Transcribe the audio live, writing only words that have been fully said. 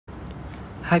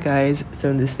Hi guys, so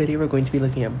in this video we're going to be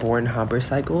looking at Born-Haber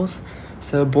cycles.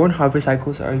 So Born-Haber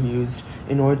cycles are used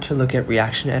in order to look at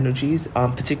reaction energies,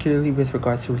 particularly with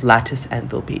regards to lattice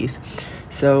enthalpies.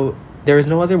 So there is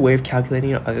no other way of calculating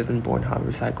it other than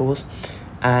Born-Haber cycles.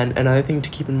 And another thing to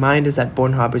keep in mind is that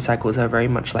Born-Haber cycles are very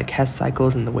much like Hess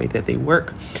cycles in the way that they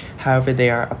work. However, they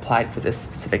are applied for this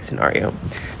specific scenario.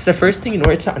 So the first thing, in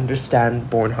order to understand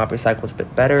Born-Haber cycles a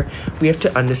bit better, we have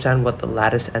to understand what the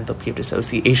lattice enthalpy of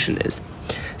dissociation is.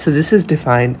 So this is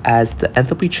defined as the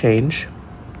enthalpy change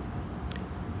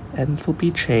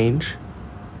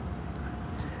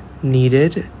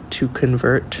needed to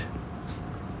convert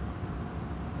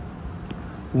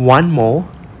 1 mole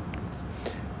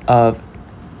of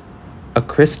a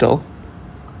crystal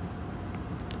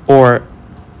or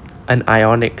an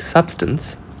ionic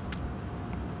substance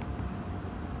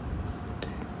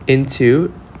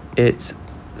into its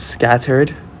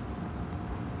scattered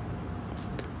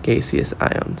gaseous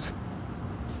ions.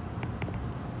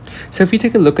 So if we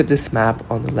take a look at this map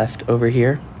on the left over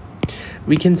here,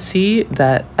 we can see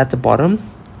that at the bottom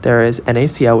there is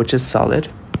NaCl, which is solid.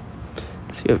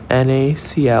 So you have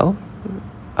NaCl,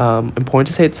 important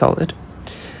to say it's solid.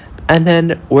 And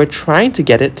then we're trying to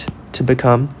get it to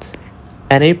become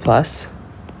Na plus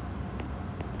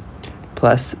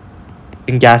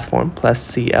in gas form plus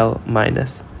Cl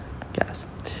minus gas.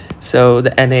 So the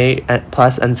Na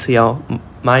plus and Cl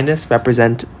minus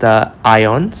represent the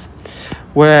ions,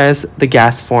 whereas the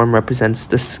gas form represents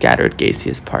the scattered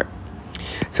gaseous part.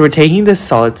 So we're taking this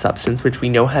solid substance, which we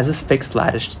know has this fixed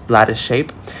lattice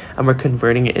shape, and we're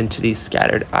converting it into these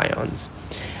scattered ions.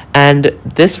 And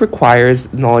this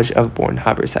requires knowledge of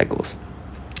Born-Haber cycles.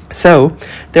 So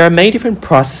there are many different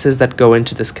processes that go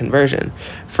into this conversion.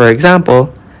 For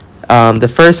example,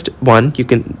 the first one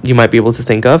you might be able to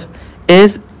think of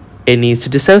is it needs to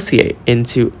dissociate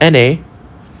into Na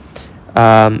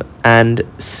and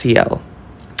Cl.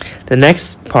 The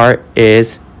next part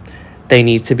is they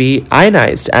need to be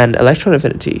ionized and electron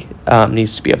affinity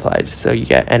needs to be applied. So you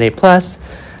get Na plus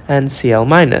and Cl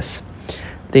minus.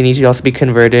 They need to also be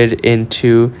converted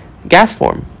into gas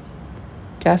form.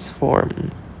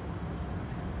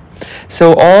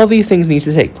 So all these things need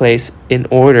to take place in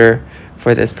order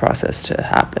for this process to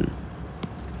happen.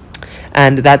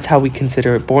 And that's how we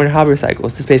consider Born-Haber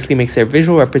cycles. This basically makes a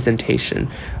visual representation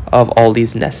of all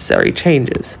these necessary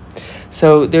changes.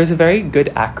 So there's a very good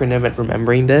acronym at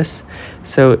remembering this.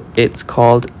 So it's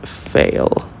called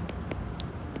FAIL.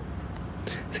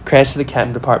 So credit to the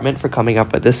Chem department for coming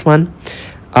up with this one.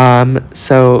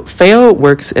 So FAIL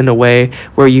works in a way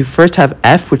where you first have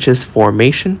F, which is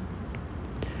formation.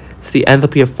 So the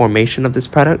enthalpy of formation of this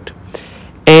product.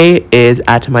 A is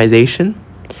atomization.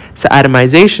 So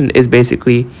atomization is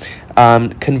basically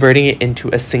converting it into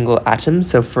a single atom.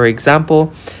 So for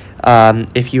example,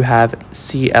 if you have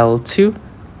Cl2,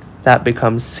 that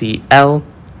becomes Cl,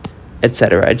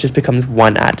 etc. It just becomes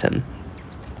one atom.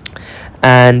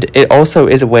 And it also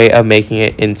is a way of making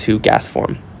it into gas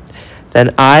form.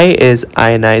 Then I is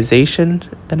ionization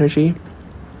energy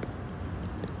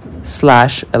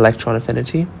 / electron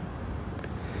affinity.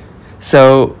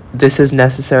 So this is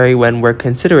necessary when we're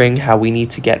considering how we need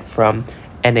to get from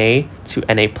Na to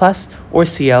Na plus or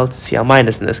Cl to Cl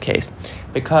minus in this case.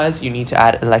 Because you need to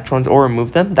add electrons or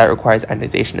remove them, that requires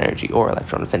ionization energy or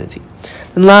electron affinity.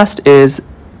 Then last is,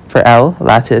 for L,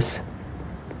 lattice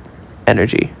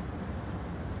energy.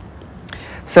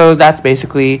 So that's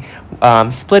basically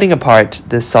splitting apart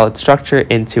this solid structure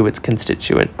into its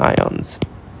constituent ions.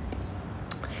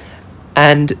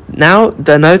 And now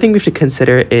another thing we have to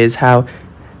consider is how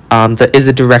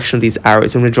the direction of these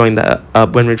arrows when we're drawing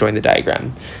the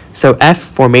diagram. So F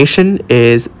formation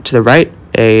is to the right,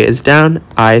 A is down,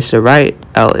 I is to the right,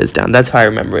 L is down. That's how I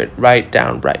remember it. Right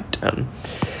down, right down.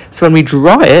 So when we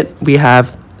draw it, we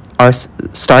have our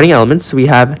starting elements. So we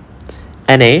have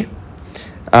Na.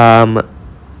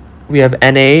 We have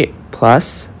Na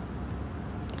plus.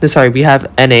 We have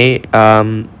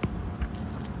Na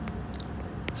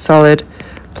solid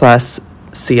plus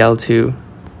Cl2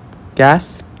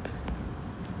 gas,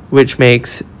 which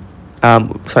makes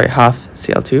half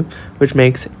Cl2, which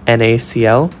makes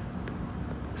NaCl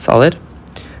solid.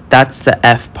 That's the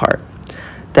F part.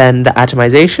 Then the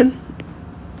atomization,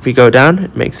 if we go down,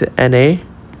 it makes it Na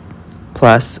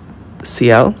plus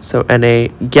Cl, so Na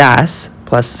gas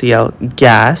plus Cl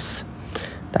gas.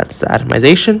 That's the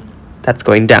atomization. That's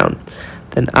going down.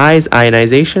 Then I is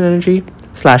ionization energy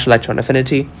 / electron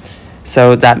affinity.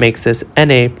 So that makes this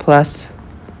Na plus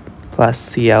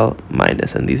Cl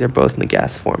minus, and these are both in the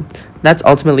gas form. That's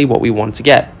ultimately what we want to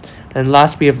get. And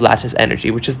last, we have lattice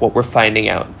energy, which is what we're finding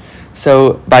out.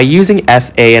 So by using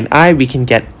F, A, and I, we can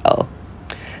get L.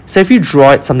 So if you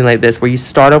draw it something like this, where you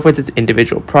start off with its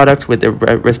individual products with their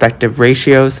respective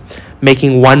ratios,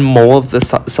 making 1 mole of the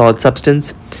solid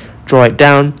substance, draw it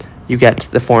down, you get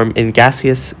the form in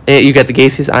gaseous, you get the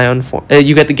gaseous ion form,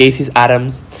 you get the gaseous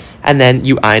atoms, and then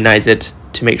you ionize it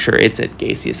to make sure it's at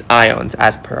gaseous ions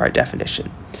as per our definition.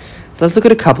 So let's look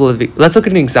at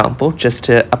an example just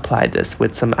to apply this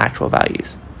with some actual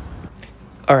values.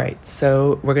 Alright,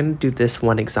 so we're going to do this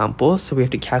one example. So we have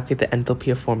to calculate the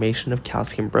enthalpy of formation of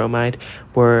calcium bromide,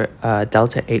 where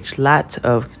delta H lat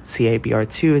of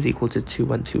CaBr2 is equal to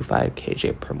 2125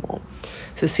 kJ per mole.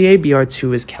 So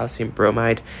CaBr2 is calcium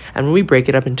bromide, and when we break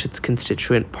it up into its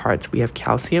constituent parts, we have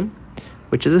calcium,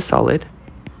 which is a solid,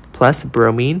 plus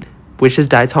bromine, which is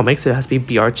diatomic, so it has to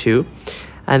be Br2,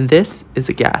 and this is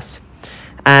a gas.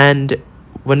 And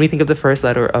when we think of the first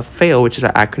letter of FAIL, which is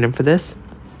our acronym for this,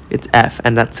 it's F,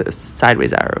 and that's a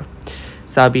sideways arrow.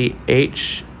 So that'll be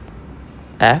HF,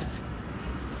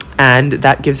 and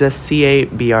that gives us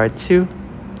CaBr2,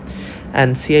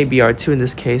 and CaBr2 in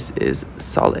this case is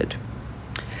solid.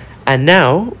 And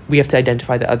now we have to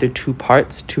identify the other 2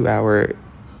 parts to our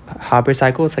Haber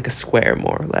cycle. It's like a square,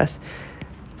 more or less.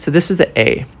 So this is the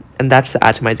A, and that's the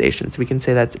atomization. So we can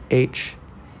say that's H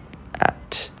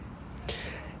at.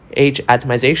 H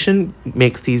atomization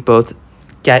makes these both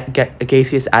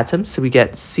gaseous atoms, so we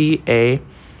get CaG,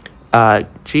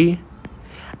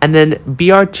 and then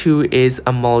Br2 is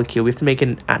a molecule. We have to make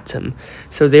an atom,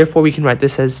 so therefore we can write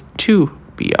this as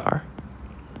 2Br,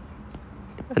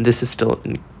 and this is still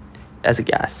as a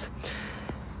gas.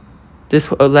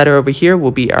 This letter over here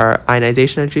will be our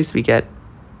ionization energy, so we get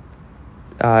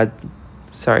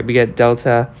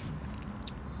delta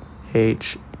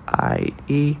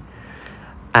HIE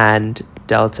and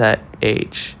delta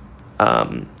H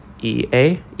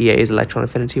EA. EA is electron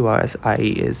affinity, whereas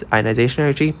IE is ionization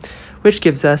energy, which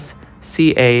gives us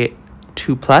Ca2+,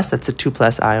 that's a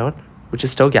 2+ ion, which is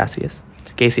still gaseous,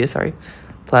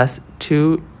 plus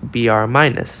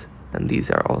 2Br-, and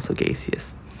these are also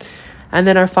gaseous. And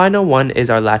then our final one is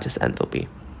our lattice enthalpy,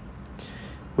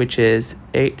 which is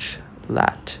H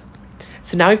lat.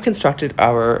 So now we've constructed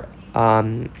our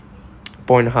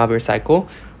Born-Haber cycle.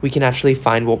 We can actually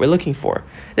find what we're looking for.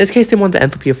 In this case, they want the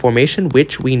enthalpy of formation,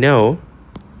 which we know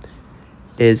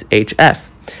is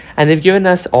HF. And they've given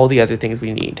us all the other things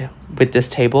we need with this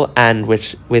table and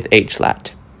with H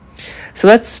lat. So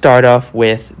let's start off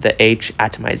with the H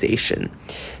atomization.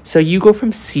 So you go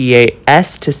from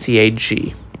CaS to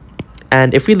CaG.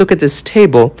 And if we look at this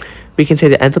table, we can say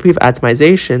the enthalpy of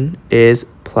atomization is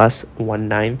plus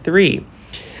 193.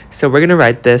 So we're going to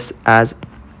write this as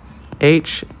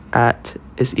H at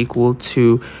is equal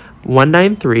to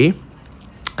 193,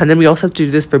 and then we also have to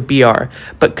do this for Br,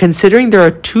 but considering there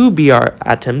are 2 Br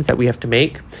atoms that we have to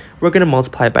make, we're going to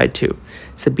multiply by 2.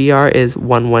 So Br is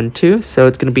 112, so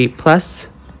it's going to be plus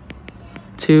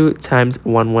 2 times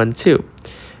 112,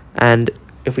 and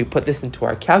if we put this into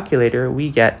our calculator, we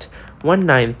get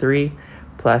 193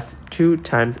 plus 2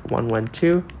 times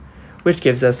 112, which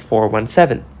gives us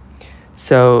 417.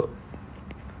 So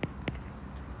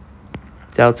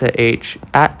delta H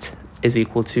at is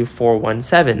equal to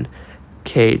 417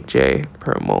 kJ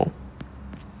per mole.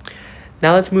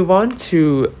 Now let's move on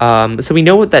to, so we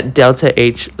know what that delta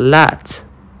H lat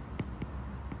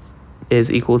is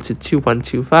equal to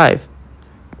 2125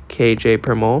 kJ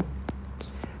per mole.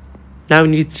 Now we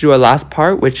need to do our last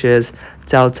part, which is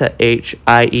delta H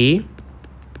IE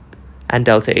and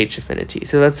delta H affinity.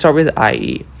 So let's start with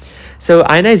IE. So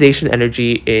ionization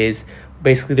energy is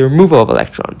basically the removal of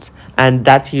electrons, and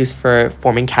that's used for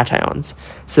forming cations.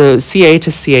 So Ca to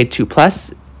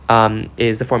Ca2+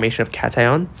 is the formation of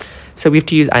cation, so we have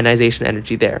to use ionization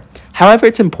energy there. However,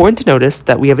 it's important to notice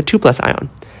that we have a 2+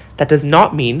 ion. That does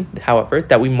not mean, however,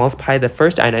 that we multiply the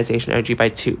first ionization energy by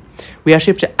 2. We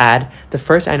actually have to add the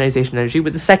first ionization energy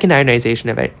with the second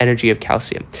ionization energy of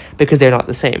calcium, because they're not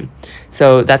the same.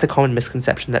 So that's a common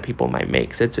misconception that people might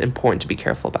make, so it's important to be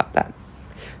careful about that.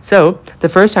 So the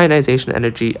first ionization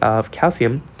energy of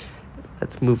calcium,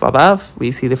 let's move above,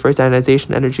 we see the first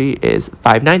ionization energy is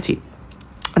 590,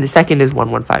 and the second is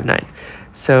 1159.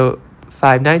 So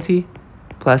 590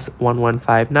 plus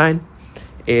 1159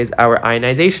 is our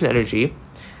ionization energy,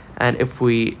 and if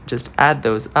we just add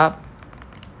those up,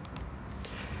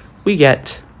 we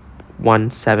get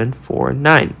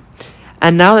 1749.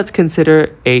 And now let's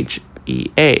consider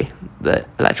HEA, the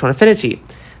electron affinity.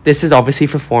 This is obviously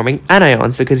for forming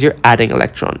anions because you're adding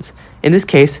electrons. In this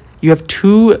case, you have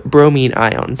 2 bromine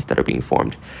ions that are being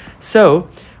formed. So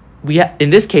in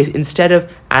this case, instead of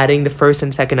adding the first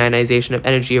and second ionization of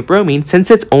energy of bromine, since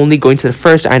it's only going to the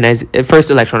first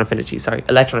electron affinity,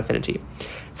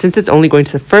 since it's only going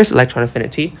to the first electron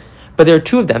affinity, but there are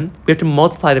two of them, we have to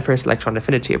multiply the first electron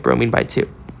affinity of bromine by 2.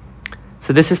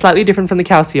 So this is slightly different from the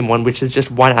calcium one, which is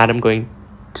just one atom going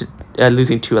to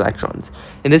losing 2 electrons.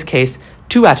 In this case,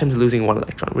 2 atoms losing 1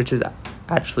 electron, which is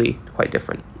actually quite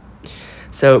different.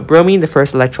 So bromine, the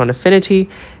first electron affinity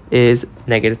is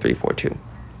 -342.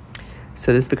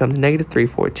 So this becomes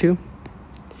 -342.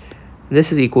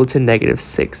 This is equal to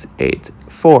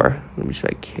 -684. Let me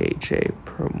try kJ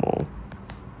per mole.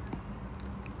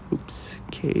 Oops,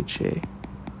 kJ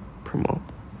per mole.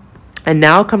 And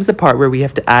now comes the part where we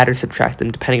have to add or subtract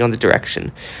them depending on the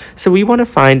direction. So we want to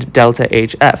find delta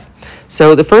HF.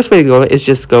 So the first way to go is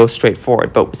just go straight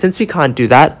forward. But since we can't do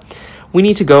that, we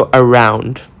need to go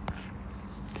around.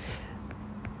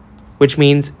 Which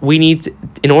means we need to,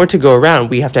 in order to go around,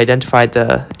 we have to identify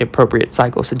the appropriate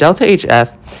cycle. So delta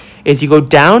HF is you go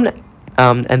down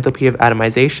enthalpy of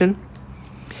atomization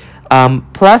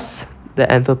plus the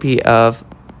enthalpy of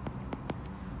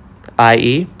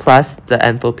IE plus the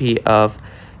enthalpy of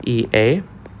EA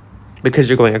because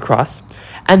you're going across.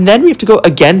 And then we have to go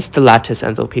against the lattice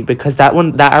enthalpy because that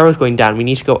arrow is going down. We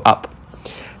need to go up.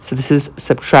 So this is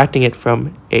subtracting it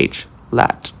from H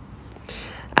lat.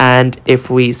 And if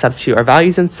we substitute our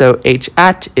values in, so H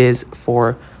at is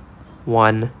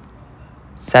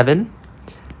 417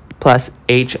 plus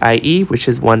HIE, which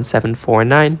is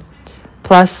 1749,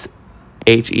 plus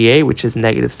HEA, which is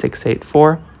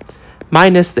 -684,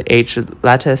 minus the H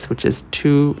lattice, which is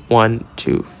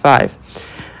 2125.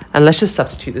 And let's just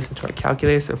substitute this into our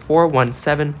calculator. So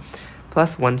 417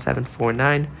 plus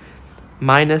 1749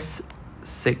 minus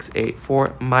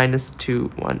 684 minus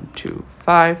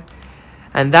 2125.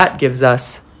 And that gives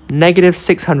us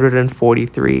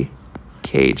 -643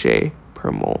 kJ per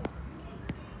mole.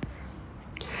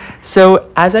 So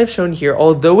as I've shown here,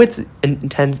 although its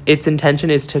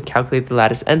intention is to calculate the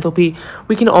lattice enthalpy,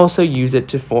 we can also use it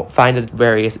to find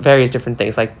various different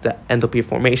things like the enthalpy of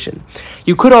formation.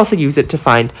 You could also use it to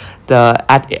find the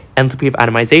enthalpy of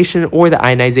atomization or the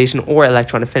ionization or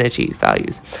electron affinity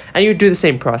values. And you would do the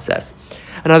same process.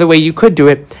 Another way you could do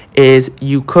it is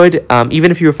you could, even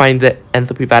if you were finding the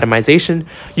enthalpy of atomization,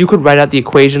 you could write out the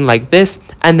equation like this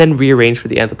and then rearrange for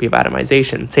the enthalpy of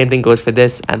atomization. Same thing goes for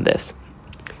this and this.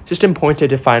 It's just important to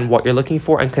define what you're looking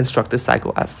for and construct the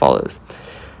cycle as follows.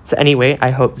 So anyway,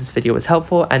 I hope this video was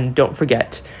helpful, and don't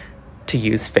forget to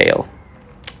use fail.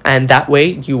 And that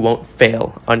way you won't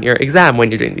fail on your exam when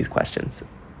you're doing these questions.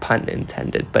 Pun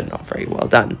intended, but not very well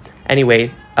done. Anyway,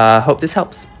 hope this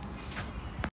helps.